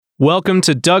Welcome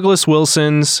to Douglas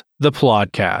Wilson's The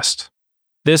Plodcast.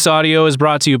 This audio is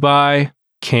brought to you by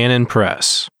Canon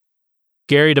Press.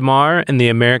 Gary DeMar and the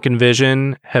American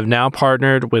Vision have now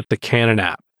partnered with the Canon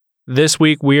app. This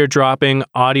week, we are dropping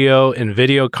audio and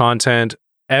video content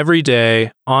every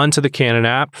day onto the Canon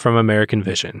app from American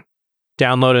Vision.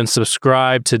 Download and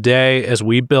subscribe today as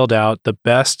we build out the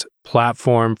best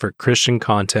platform for Christian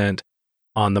content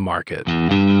on the market.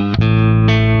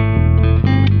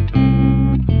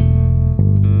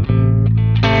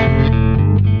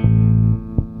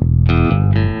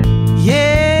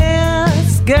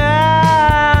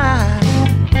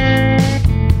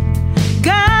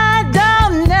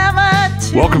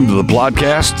 Welcome to the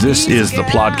Plodcast. This is the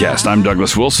Plodcast. I'm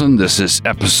Douglas Wilson. This is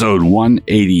episode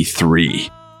 183.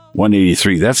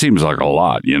 183, that seems like a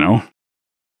lot, you know?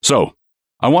 So,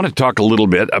 I want to talk a little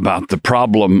bit about the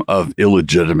problem of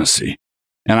illegitimacy.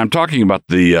 And I'm talking about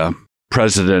the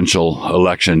presidential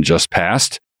election just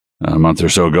passed a month or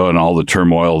so ago and all the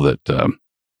turmoil that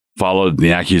followed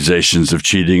the accusations of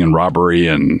cheating and robbery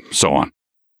and so on.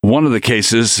 One of the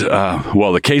cases,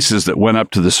 the cases that went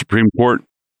up to the Supreme Court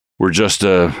were just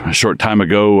a short time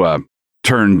ago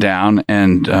turned down,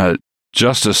 and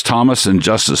Justice Thomas and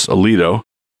Justice Alito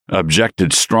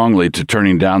objected strongly to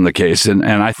turning down the case, and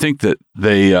I think that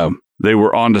they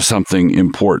were onto something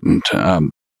important.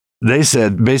 They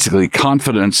said basically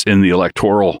confidence in the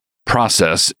electoral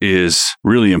process is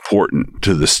really important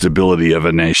to the stability of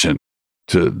a nation,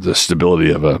 to the stability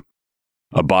of a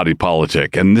body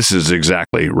politic, and this is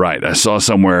exactly right. I saw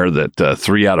somewhere that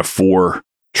 3 out of 4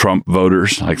 Trump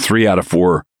voters, like 3 out of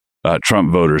 4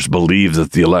 Trump voters believe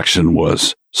that the election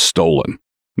was stolen.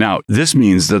 Now, this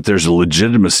means that there's a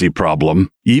legitimacy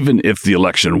problem, even if the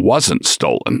election wasn't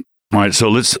stolen. All right, so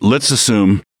let's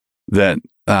assume that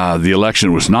the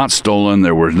election was not stolen.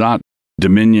 There were not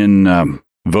Dominion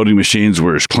voting machines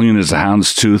were as clean as a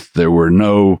hound's tooth. There were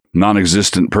no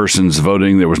non-existent persons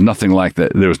voting. There was nothing like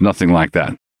that.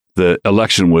 The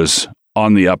election was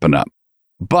on the up and up.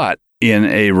 But in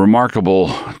a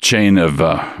remarkable chain of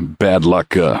bad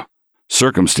luck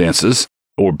circumstances,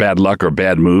 or bad luck or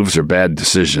bad moves or bad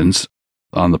decisions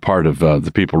on the part of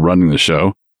the people running the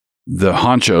show, the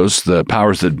honchos, the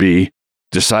powers that be,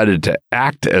 decided to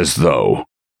act as though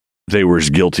they were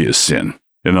as guilty as sin.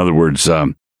 In other words,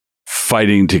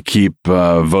 fighting to keep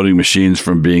voting machines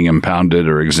from being impounded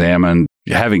or examined,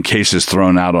 having cases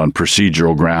thrown out on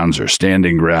procedural grounds or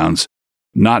standing grounds,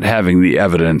 not having the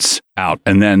evidence out,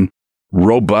 and then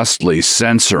robustly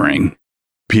censoring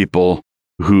people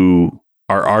who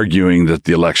are arguing that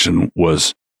the election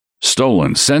was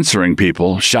stolen. Censoring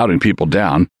people, shouting people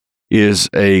down, is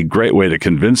a great way to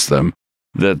convince them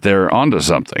that they're onto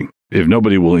something. If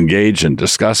nobody will engage and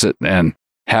discuss it and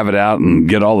have it out and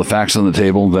get all the facts on the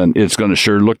table, then it's going to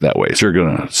sure look that way. It's sure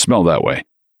going to smell that way.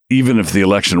 Even if the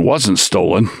election wasn't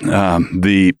stolen,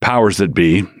 the powers that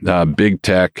be, big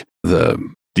tech, the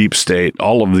deep state,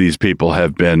 all of these people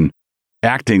have been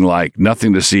acting like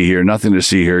nothing to see here, nothing to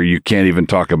see here. You can't even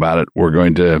talk about it. We're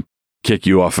going to kick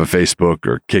you off of Facebook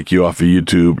or kick you off of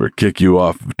YouTube or kick you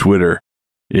off of Twitter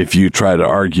if you try to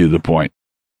argue the point.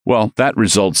 Well, that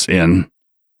results in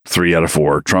 3 out of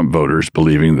 4 Trump voters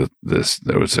believing that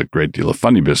there was a great deal of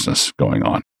funny business going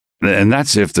on. And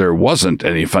that's if there wasn't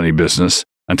any funny business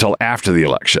until after the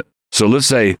election. So let's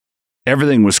say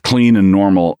everything was clean and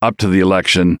normal up to the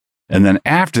election. And then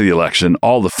after the election,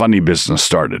 all the funny business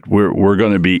started. We're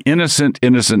going to be innocent,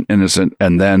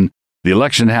 and then the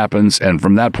election happens, and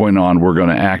from that point on, we're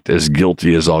going to act as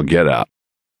guilty as all get out.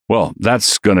 Well,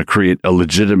 that's going to create a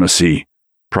legitimacy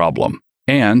problem.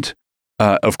 And,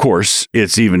 of course,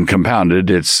 it's even compounded.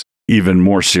 It's even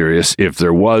more serious if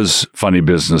there was funny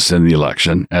business in the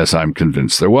election, as I'm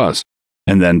convinced there was.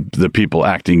 And then the people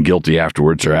acting guilty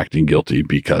afterwards are acting guilty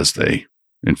because they,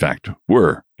 in fact,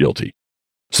 were guilty.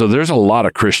 So there's a lot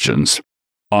of Christians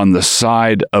on the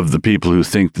side of the people who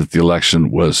think that the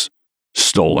election was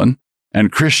stolen.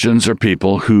 And Christians are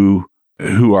people who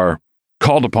are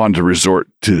called upon to resort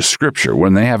to Scripture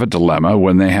when they have a dilemma,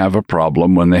 when they have a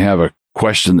problem, when they have a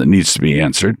question that needs to be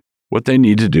answered. What they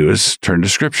need to do is turn to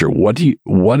Scripture. What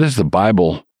does the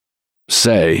Bible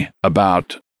say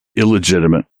about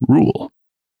illegitimate rule?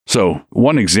 So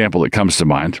one example that comes to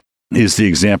mind is the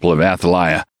example of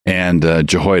Athaliah and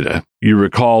Jehoiada. You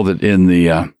recall that in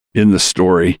the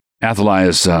story,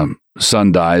 Athaliah's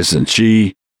son dies, and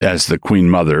she, as the queen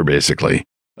mother, basically,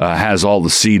 has all the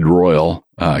seed royal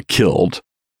killed.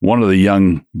 One of the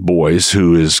young boys,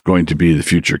 who is going to be the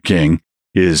future king,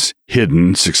 is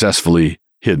successfully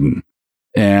hidden.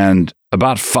 And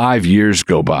about 5 years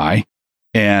go by,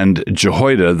 and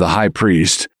Jehoiada, the high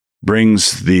priest,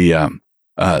 brings the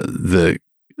the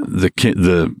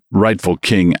rightful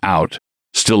king out,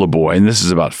 still a boy, and this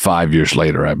is about 5 years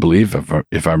later, I believe,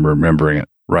 if I'm remembering it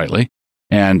rightly,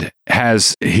 and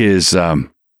has his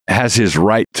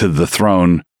right to the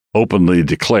throne openly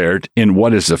declared in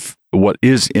what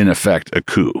is in effect a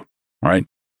coup. All right,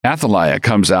 Athaliah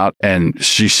comes out and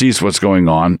she sees what's going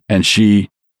on, and she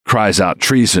cries out,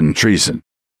 "Treason, treason!"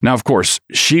 Now, of course,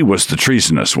 she was the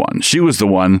treasonous one. She was the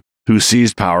one who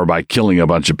seized power by killing a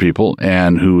bunch of people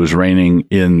and who was reigning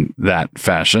in that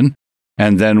fashion.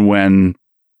 And then when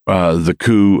the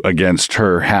coup against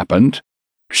her happened,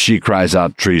 she cries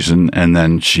out treason, and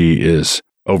then she is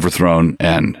overthrown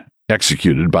and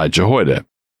executed by Jehoiada.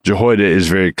 Jehoiada is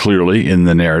very clearly in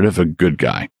the narrative a good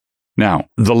guy. Now,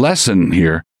 the lesson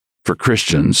here for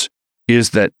Christians is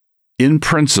that in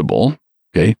principle,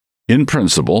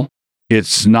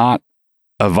 it's not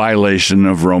a violation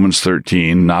of Romans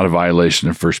 13, not a violation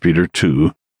of 1 Peter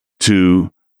 2,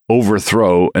 to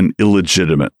overthrow an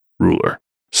illegitimate ruler.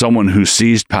 Someone who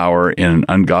seized power in an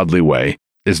ungodly way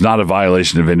is not a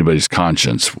violation of anybody's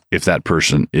conscience if that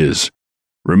person is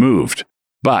removed.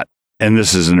 But, and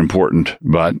this is an important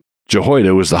but,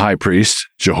 Jehoiada was the high priest.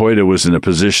 Jehoiada was in a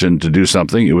position to do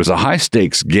something. It was a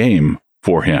high-stakes game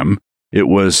for him. It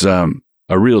was a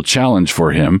real challenge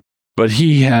for him, but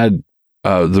he had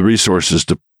the resources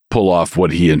to pull off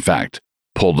what he, in fact,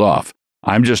 pulled off.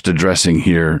 I'm just addressing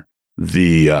here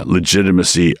the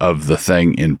legitimacy of the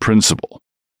thing in principle.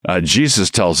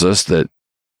 Jesus tells us that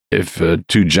if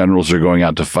two generals are going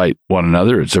out to fight one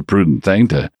another, it's a prudent thing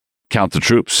to count the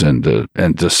troops and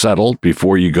to settle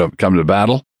before you come to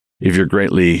battle. If you're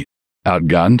greatly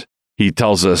outgunned, he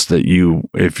tells us that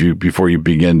before you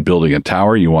begin building a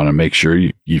tower, you want to make sure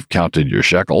you've counted your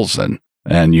shekels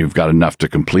and you've got enough to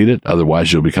complete it.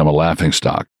 Otherwise, you'll become a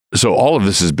laughingstock. So all of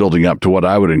this is building up to what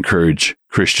I would encourage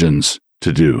Christians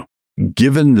to do.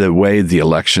 Given the way the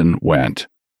election went,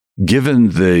 given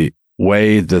the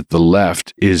way that the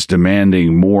left is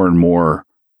demanding more and more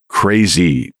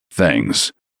crazy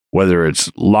things, whether it's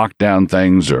lockdown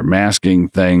things or masking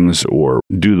things or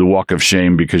do the walk of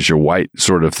shame because you're white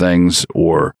sort of things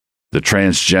or the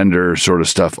transgender sort of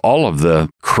stuff, all of the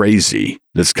crazy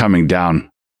that's coming down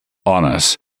on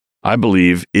us, I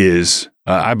believe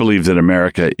that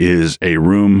America is a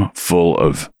room full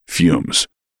of fumes.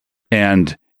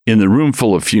 And in the room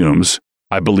full of fumes,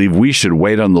 I believe we should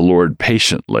wait on the Lord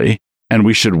patiently, and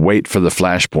we should wait for the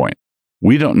flashpoint.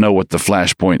 We don't know what the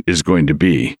flashpoint is going to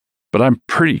be, but I'm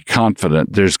pretty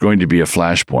confident there's going to be a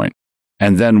flashpoint.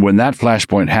 And then when that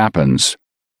flashpoint happens,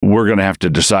 we're going to have to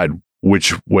decide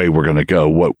which way we're going to go,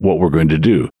 what we're going to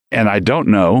do. And I don't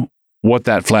know what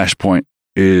that flashpoint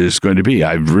is going to be.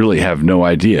 I really have no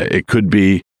idea. It could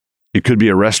be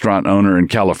a restaurant owner in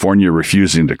California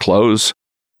refusing to close.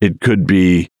 It could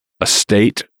be a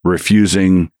state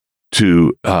refusing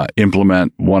to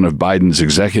implement one of Biden's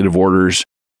executive orders.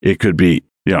 It could be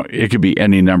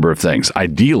any number of things.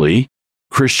 Ideally,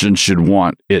 Christians should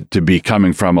want it to be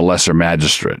coming from a lesser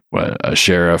magistrate, a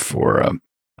sheriff or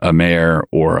a mayor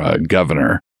or a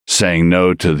governor saying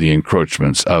no to the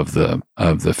encroachments of the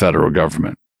federal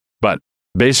government. But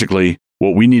basically,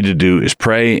 what we need to do is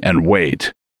pray and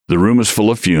wait. The room is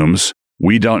full of fumes.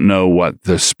 We don't know what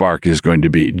the spark is going to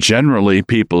be. Generally,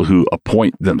 people who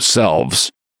appoint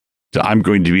themselves to, I'm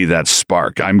going to be that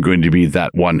spark, I'm going to be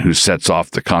that one who sets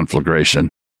off the conflagration,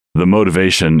 the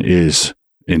motivation is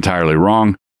entirely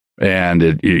wrong,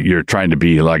 and you're trying to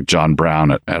be like John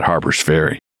Brown at Harper's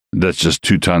Ferry. That's just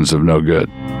 2 tons of no good.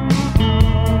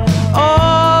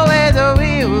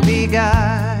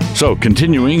 So,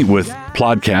 continuing with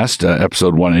Plodcast,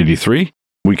 episode 183,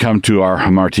 we come to our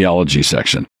hamartiology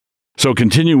section. So,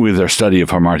 continuing with our study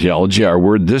of hamartiology, our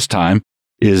word this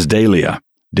is Delia.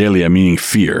 Delia meaning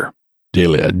fear.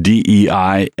 Delia,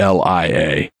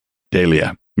 D-E-I-L-I-A.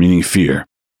 Delia, meaning fear.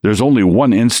 There's only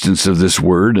one instance of this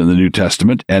word in the New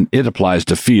Testament, and it applies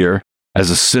to fear as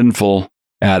a sinful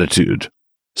attitude.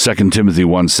 2 Timothy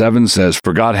 1:7 says,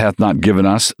 "For God hath not given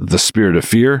us the spirit of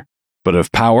fear, but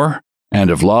of power and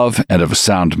of love and of a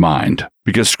sound mind."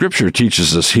 Because Scripture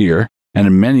teaches us here and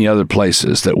in many other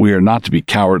places that we are not to be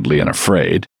cowardly and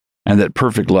afraid, and that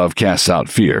perfect love casts out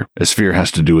fear, as fear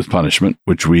has to do with punishment,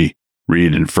 which we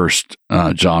read in 1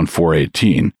 John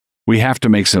 4:18. We have to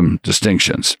make some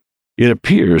distinctions. It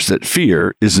appears that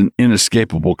fear is an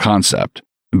inescapable concept.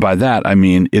 And by that, I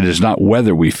mean it is not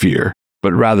whether we fear,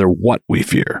 but rather what we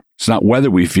fear. It's not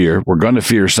whether we fear, we're going to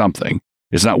fear something.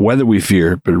 It's not whether we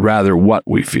fear, but rather what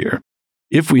we fear.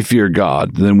 If we fear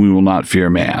God, then we will not fear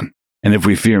man. And if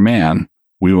we fear man,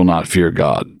 we will not fear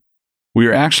God. We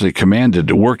are actually commanded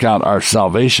to work out our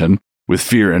salvation with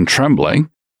fear and trembling.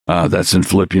 That's in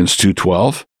Philippians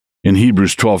 2:12. In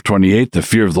Hebrews 12:28, the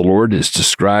fear of the Lord is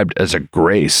described as a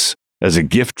grace, as a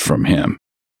gift from him.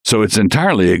 So it's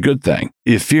entirely a good thing.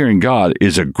 If fearing God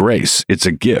is a grace, it's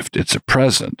a gift, it's a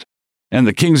present. And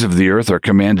the kings of the earth are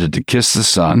commanded to kiss the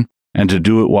Son and to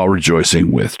do it while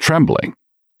rejoicing with trembling.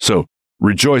 So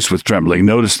rejoice with trembling.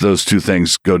 Notice those two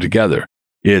things go together.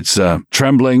 It's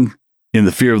trembling in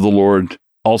the fear of the Lord,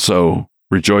 also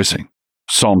rejoicing.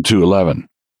 Psalm 2:11.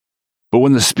 But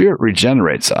when the Spirit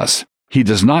regenerates us, he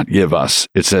does not give us,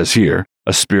 it says here,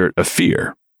 a spirit of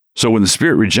fear. So when the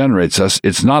Spirit regenerates us,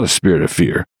 it's not a spirit of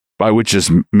fear, by which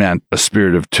is meant a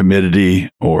spirit of timidity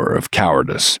or of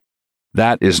cowardice.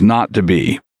 That is not to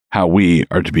be how we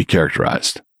are to be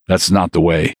characterized. That's not the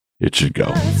way it should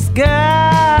go.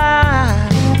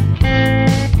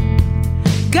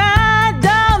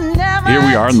 Here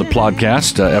we are in the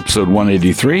podcast, episode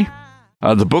 183.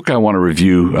 The book I want to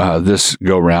review this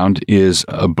go-round is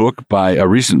a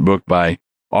recent book by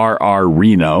R.R.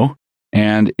 Reno,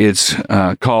 and it's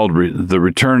called The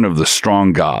Return of the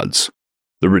Strong Gods.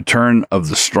 The Return of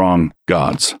the Strong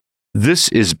Gods. This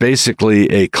is basically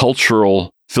a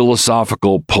cultural,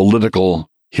 philosophical, political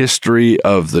history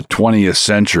of the 20th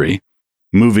century,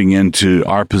 moving into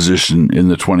our position in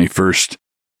the 21st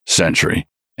century.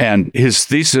 And his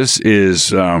thesis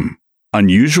is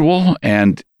unusual,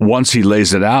 and once he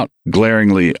lays it out,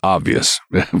 glaringly obvious.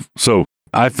 So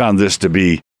I found this to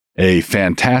be a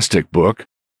fantastic book.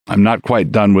 I'm not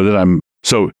quite done with it.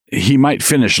 So he might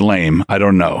finish lame, I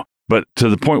don't know. But to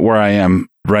the point where I am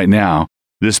right now,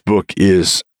 this book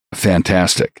is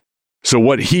fantastic. So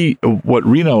what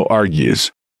Reno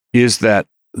argues is that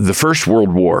the First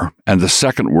World War and the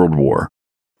Second World War,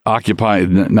 occupied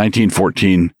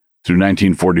 1914 through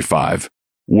 1945,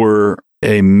 were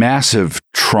a massive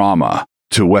trauma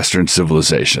to Western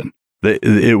civilization.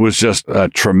 It was just a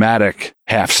traumatic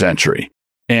half century.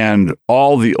 And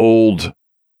all the old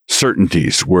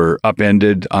certainties were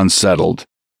upended, unsettled,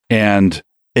 and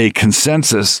a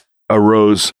consensus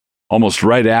arose almost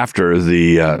right after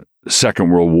the Second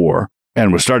World War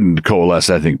and was starting to coalesce,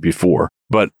 I think, before.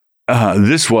 But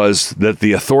this was that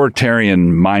the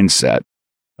authoritarian mindset,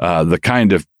 the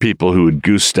kind of people who would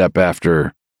goose step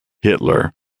after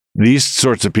Hitler, these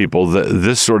sorts of people,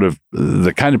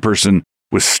 the kind of person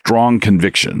with strong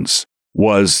convictions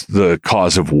was the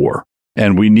cause of war.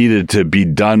 And we needed to be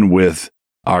done with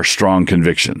our strong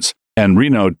convictions. And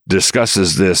Reno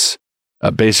discusses this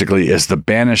basically as the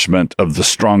banishment of the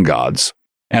strong gods.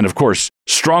 And of course,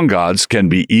 strong gods can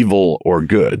be evil or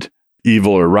good,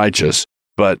 evil or righteous.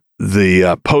 But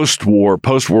the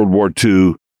post-World War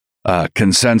II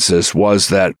consensus was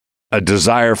that a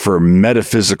desire for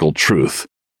metaphysical truth,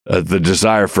 the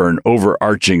desire for an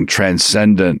overarching,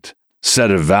 transcendent set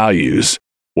of values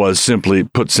was simply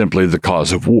the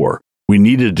cause of war. We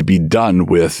needed to be done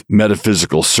with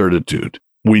metaphysical certitude.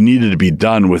 We needed to be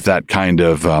done with that kind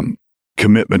of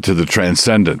commitment to the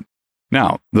transcendent.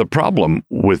 Now, the problem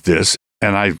with this,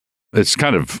 and it's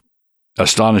kind of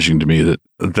astonishing to me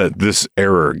that this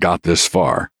error got this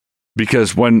far,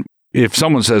 because if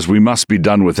someone says we must be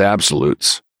done with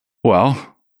absolutes,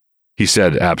 well, he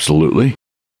said absolutely.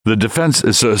 The defense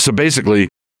is so basically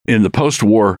in the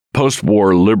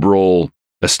post-war liberal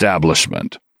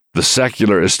establishment, the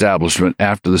secular establishment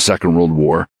after the Second World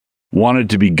War wanted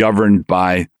to be governed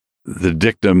by the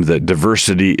dictum that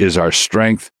diversity is our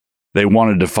strength. They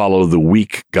wanted to follow the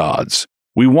weak gods.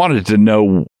 We wanted to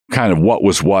know kind of what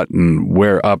was what and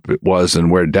where up it was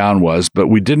and where down was, but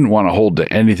we didn't want to hold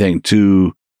to anything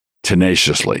too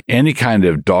tenaciously. Any kind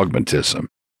of dogmatism,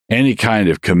 any kind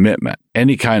of commitment,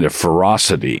 any kind of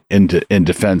ferocity in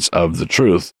defense of the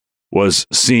truth was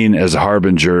seen as a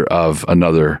harbinger of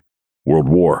another world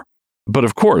war. But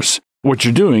of course, what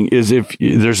you're doing is if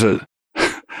there's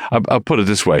I'll put it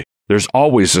this way, there's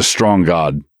always a strong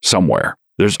God somewhere.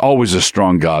 There's always a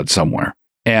strong God somewhere.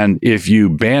 And if you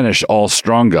banish all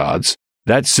strong gods,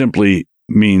 that simply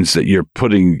means that you're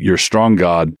putting your strong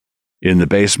God in the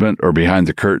basement or behind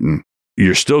the curtain.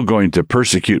 You're still going to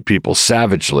persecute people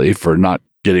savagely for not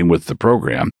getting with the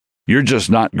program. You're just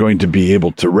not going to be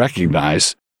able to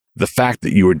recognize the fact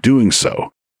that you were doing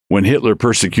so. When Hitler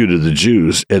persecuted the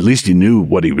Jews, at least he knew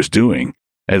what he was doing.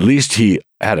 At least he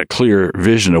had a clear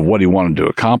vision of what he wanted to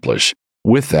accomplish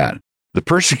with that. The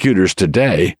persecutors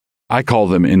today, I call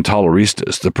them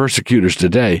intoleristas. The persecutors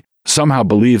today somehow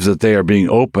believe that they are being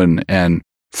open and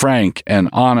frank and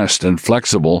honest and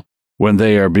flexible when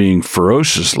they are being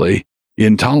ferociously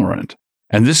intolerant.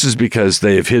 And this is because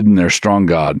they have hidden their strong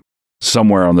God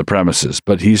somewhere on the premises,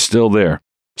 but he's still there.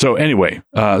 So anyway,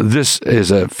 this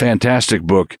is a fantastic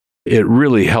book. It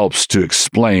really helps to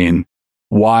explain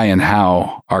why and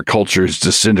how our culture is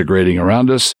disintegrating around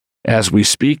us as we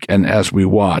speak and as we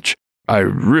watch. I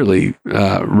really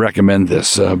recommend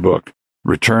this book,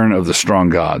 Return of the Strong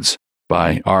Gods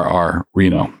by R.R.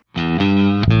 Reno.